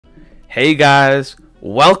Hey guys,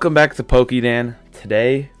 welcome back to PokeDan.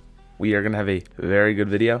 Today we are gonna have a very good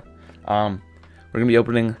video. We're gonna be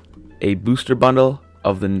opening a booster bundle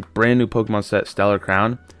of the brand new Pokemon set Stellar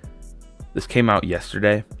Crown. This came out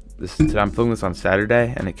yesterday. I'm filming this on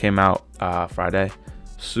Saturday, and it came out Friday.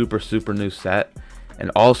 Super new set,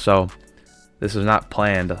 and also this is not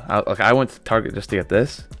planned. I went to Target just to get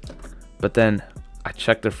this, but then I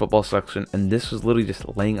checked their football section, and this was literally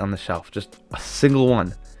just laying on the shelf, just a single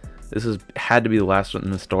one. This had to be the last one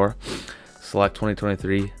in the store. Select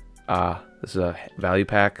 2023. This is a value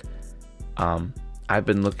pack. I've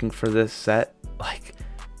been looking for this set.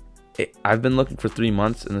 I've been looking for 3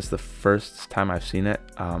 months, and this is the first time I've seen it.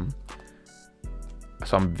 So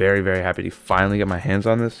I'm very happy to finally get my hands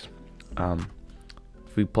on this.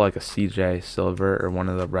 If we pull like a CJ Silver or one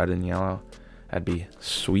of the red and yellow, that'd be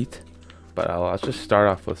sweet. But let's just start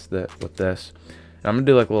off with this. And I'm gonna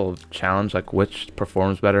do like a little challenge, like which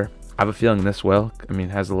performs better. I have a feeling this will. I mean,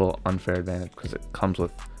 it has a little unfair advantage because it comes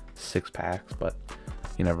with 6 packs, but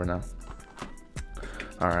you never know.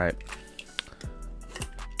 All right.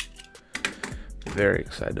 Very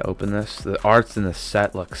excited to open this. The arts in the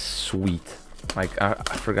set look sweet. Like I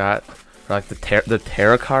forgot, like the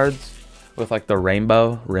tarot cards with like the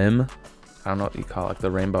rainbow rim. I don't know what you call it, like the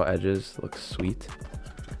rainbow edges. Looks sweet.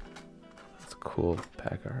 That's cool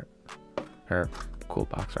pack art. Or cool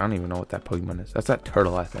box. I don't even know what that Pokemon is. That's that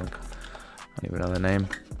turtle, I think. I don't even know the name.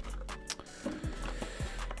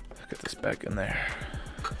 Let's get this back in there.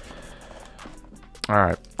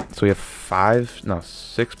 Alright. So we have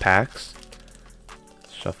 6 packs.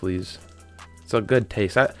 Shuffle these. It's a good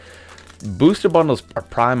taste. Booster bundles are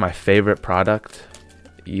probably my favorite product.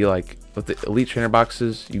 You like with the Elite Trainer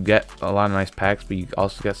boxes, you get a lot of nice packs, but you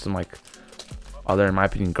also get some like other, in my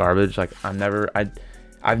opinion, garbage. Like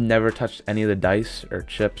I've never touched any of the dice or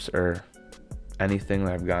chips or anything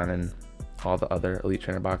that I've gotten in all the other Elite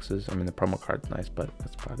Trainer boxes. I mean, the promo card's nice, but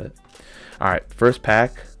that's about it. All right, first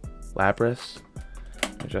pack, Lapras.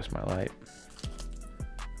 Adjust my light.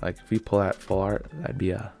 Like if we pull that full art, that'd be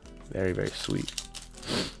a very sweet.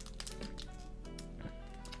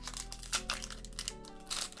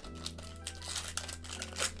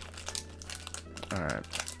 All right.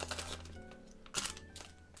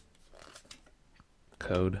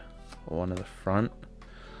 Code one of the front.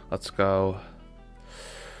 Let's go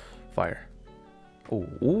fire.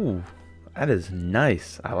 Ooh, that is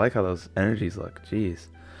nice. I like how those energies look. Jeez.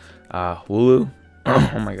 Wooloo.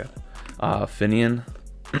 Oh my god. Finian.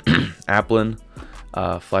 Applin.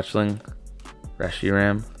 Fletchling.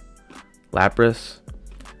 Reshiram. Lapras.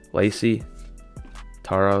 Lacey.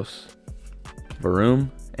 Tauros.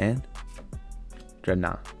 Varoom. And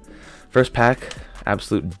Dreadnought. First pack,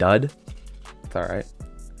 absolute dud. It's alright.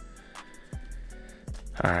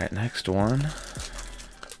 Alright, next one.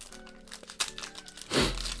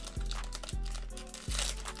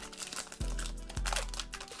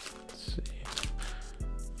 Let's see.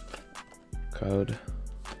 Code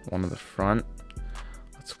one of the front.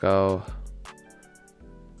 Let's go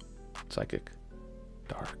Psychic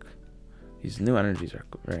Dark. These new energies are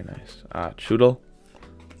very nice. Choodle.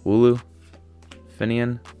 Wooloo.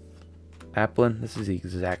 Finian. Applin. This is the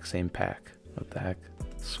exact same pack. What the heck?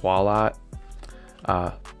 Swalot.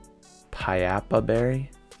 Payapa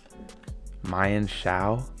Berry. Mayan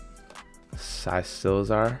Shao.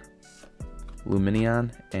 Silzar.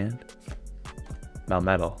 Lumineon. And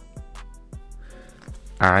Melmetal.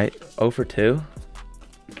 Alright, 0 for 2.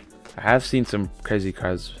 I have seen some crazy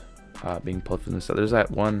cards being pulled from this. So there's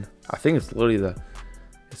that one. I think it's literally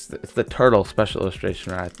it's the turtle special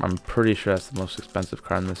illustration, right? I'm pretty sure that's the most expensive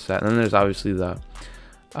card in this set. And then there's obviously the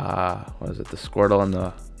what is it? The Squirtle and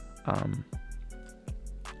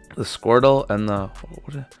the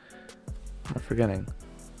what am I forgetting?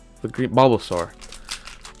 The green Bulbasaur.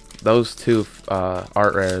 Those two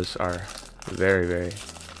art rares are very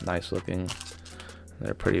nice looking.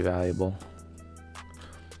 They're pretty valuable.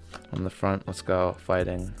 On the front, let's go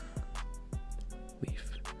Fighting Leaf.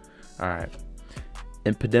 All right.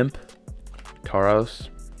 Impidimp, Tauros,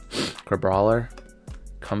 Crabrawler,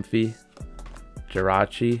 Comfey,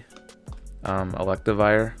 Jirachi,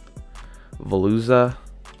 Electivire, Veluza,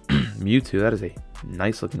 Mewtwo. That is a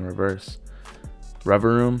nice looking reverse.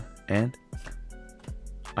 Revavroom and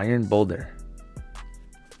Iron Boulder.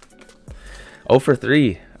 0 for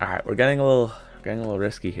 3. All right, we're getting a little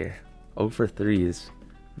risky here. 0 for 3 is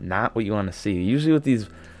not what you want to see. Usually with these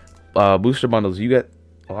booster bundles, you get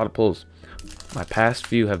a lot of pulls. My past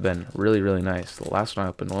few have been really nice. The last one I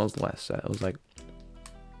opened, what was the last set? It was like,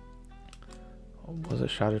 was it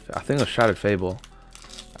Shattered? I think it was Shattered Fable.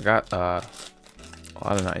 I got a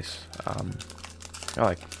lot of nice. Got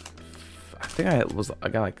like think I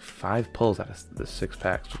got like 5 pulls out of the 6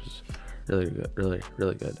 packs, which is really good,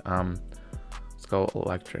 really good. Let's go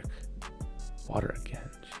electric. Water again,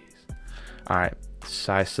 jeez. All right,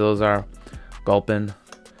 Sai Silazar, Gulpin,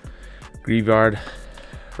 Greavard,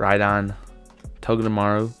 Rhydon,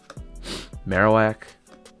 Togedemaru, Marowak,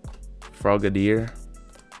 Frogadier,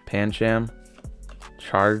 Pancham,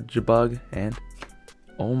 Chargebug, and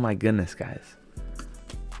oh my goodness, guys,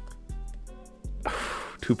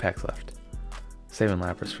 2 packs left. Saving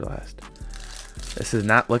Lapras for last. This is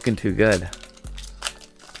not looking too good.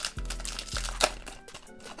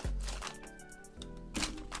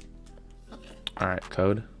 All right,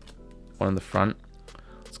 code. 1 in the front.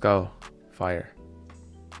 Let's go. Fire.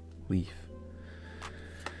 Leaf.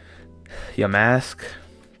 Yamask,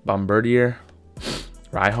 Bombardier,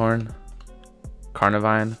 Rhyhorn,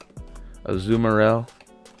 Carnivine, Azumarill,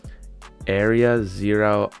 Area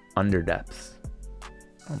Zero Underdepths.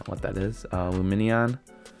 I don't know what that is. Lumineon,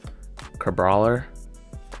 Crabrawler,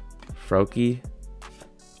 Froakie.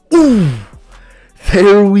 Ooh!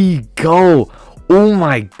 There we go! Oh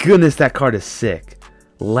my goodness, that card is sick.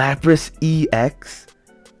 Lapras EX?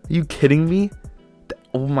 Are you kidding me?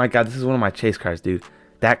 Oh my god, this is one of my chase cards, dude.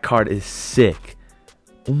 That card is sick.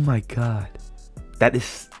 Oh my god. That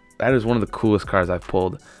is one of the coolest cards I've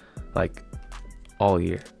pulled like all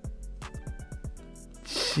year.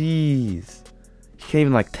 Jeez. You can't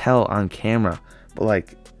even like tell on camera, but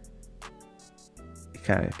like you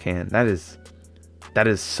kind of can. That is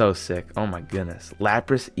so sick. Oh my goodness.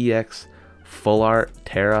 Lapras EX Full Art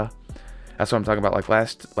Terra. That's what I'm talking about. Like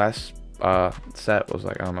last set was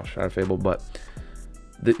like, I don't know, Shadow Fable, but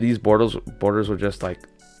these borders were just like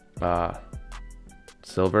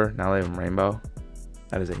silver. Now they have rainbow.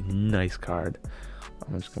 That is a nice card.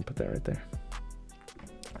 I'm just gonna put that right there.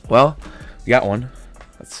 Well, we got one.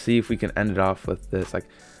 Let's see if we can end it off with this. Like,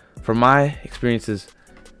 from my experiences,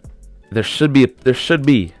 there should be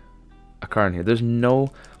a card in here. There's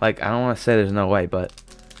no, like, I don't want to say there's no way, but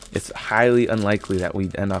it's highly unlikely that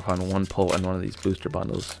we'd end up on 1 pull in one of these booster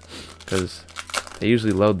bundles, because they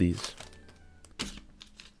usually load these.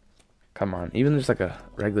 Come on, even just like a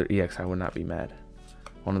regular EX, I would not be mad.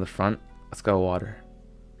 1 in the front. Let's go water.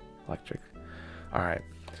 Electric. All right.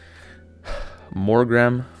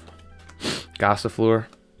 Morgrem, Gossifleur,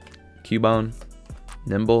 Cubone,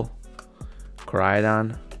 Nimble,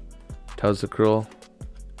 Koraidon, Tozzacruel,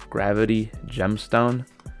 Gravity, Gemstone,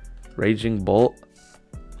 Raging Bolt,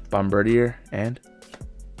 Bombardier, and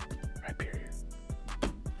Rhyperior.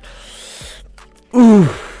 Ooh.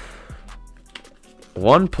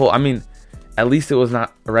 1 pull. I mean, at least it was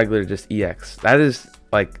not a regular just EX. That is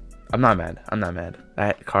like, I'm not mad.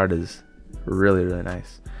 That card is really, really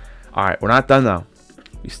nice. All right, we're not done though.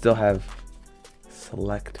 We still have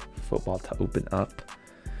select football to open up.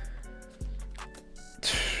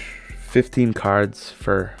 15 cards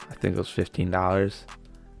for, I think it was $15.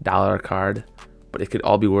 $1 a card, but it could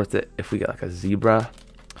all be worth it if we get like a zebra.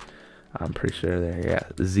 I'm pretty sure there, yeah,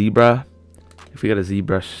 the zebra. If we got a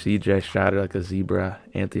zebra, CJ Strider, like a zebra,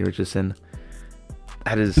 Anthony Richardson,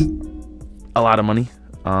 that is a lot of money.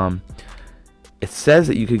 It says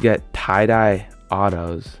that you could get tie-dye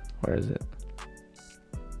autos. Where is it?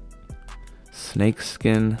 Snake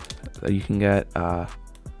skin. You can get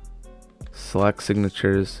select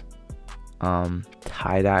signatures.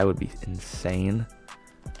 Tie-dye would be insane.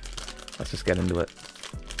 Let's just get into it.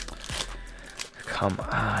 Come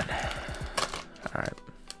on. All right.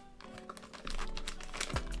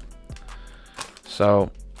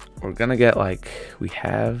 So we're gonna get like, we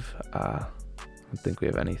have I don't think we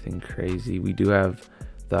have anything crazy. We do have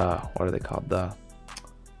the, what are they called, the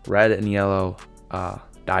red and yellow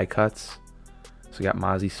die cuts. So we got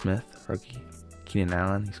Mozzie Smith, rookie, Keenan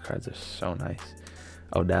Allen. These cards are so nice.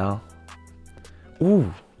 Odell.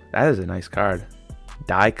 Ooh, that is a nice card.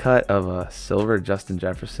 Die cut of a silver Justin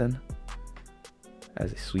Jefferson. That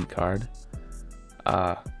is a sweet card.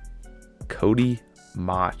 Cody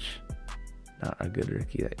Mach. Not a good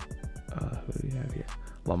rookie. Who do we have here?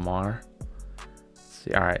 Lamar. Let's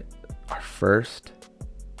see. All right, our first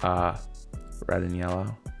red and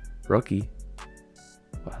yellow rookie.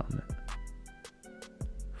 What helmet?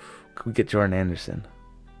 Could we get Jordan Anderson?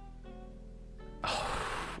 Oh,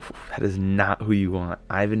 that is not who you want.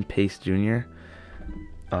 Ivan Pace Jr.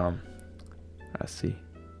 Let's see.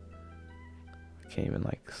 I can't even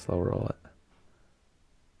like slow roll it.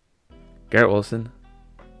 Garrett Wilson.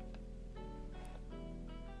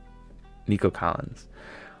 Nico Collins.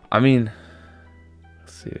 I mean,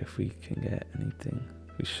 let's see if we can get anything.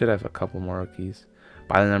 We should have a couple more rookies.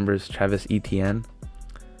 By the numbers, Travis Etienne.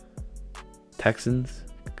 Texans.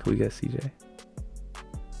 Could we get CJ?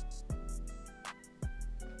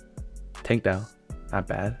 Tank Dell, not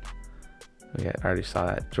bad. I already saw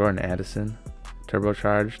that. Jordan Addison,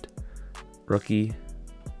 turbocharged, rookie.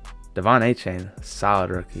 Devon A-Chain, solid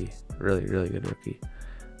rookie. Really, really good rookie.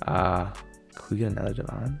 Can we get another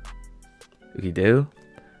Devon? We do.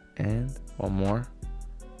 And one more.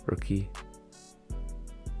 Rookie.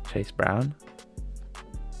 Chase Brown.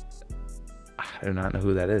 I do not know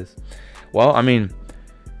who that is. Well, I mean,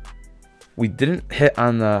 we didn't hit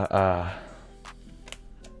on the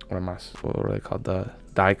what were they called? The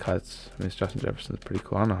die cuts. I mean, this Justin Jefferson is pretty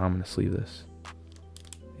cool. I don't know how I'm gonna sleeve this.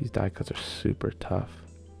 These die cuts are super tough.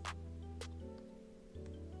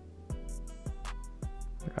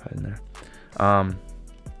 I got it in there.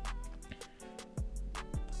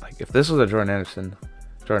 Like if this was a Addison,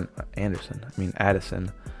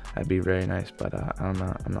 that'd be very nice. But I'm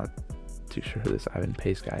not too sure who this Ivan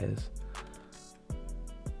Pace guy is.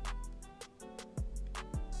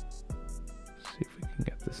 Let's see if we can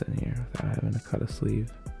get this in here without having to cut a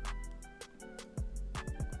sleeve.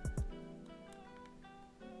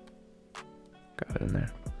 Got it in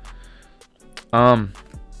there.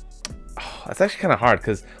 That's actually kind of hard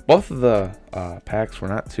because both of the packs were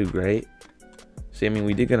not too great. See, I mean,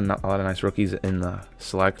 we did get a lot of nice rookies in the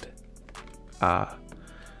select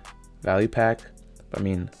value pack. But, I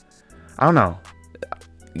mean, I don't know.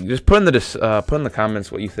 You just put in the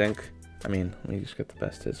comments what you think. I mean, we just get the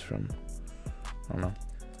best hits from, I don't know,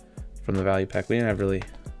 from the value pack. We didn't have really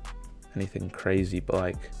anything crazy, but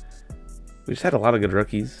like we just had a lot of good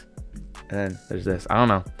rookies. And then there's this. I don't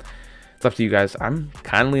know. It's up to you guys. I'm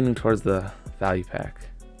kind of leaning towards the value pack,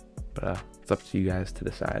 but it's up to you guys to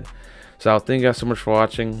decide. So thank you guys so much for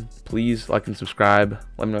watching. Please like and subscribe.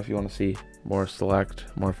 Let me know if you want to see more select,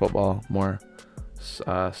 more football, more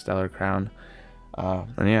Stellar Crown.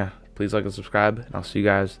 And yeah, please like and subscribe, and I'll see you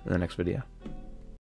guys in the next video.